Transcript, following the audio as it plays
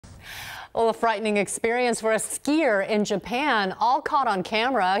Well, a frightening experience for a skier in Japan, all caught on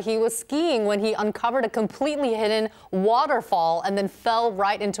camera. He was skiing when he uncovered a completely hidden waterfall and then fell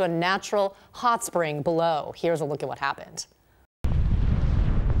right into a natural hot spring below. Here's a look at what happened.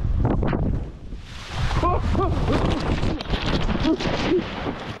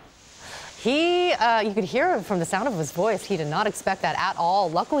 You could hear from the sound of his voice, he did not expect that at all.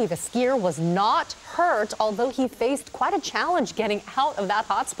 Luckily, the skier was not hurt, although he faced quite a challenge getting out of that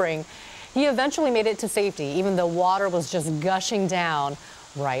hot spring. He eventually made it to safety, even though water was just gushing down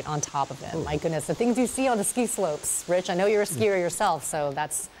right on top of him. My goodness, the things you see on the ski slopes. Rich, I know you're a skier yourself, so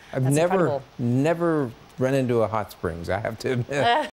that's incredible. I've never run into a hot springs, I have to admit.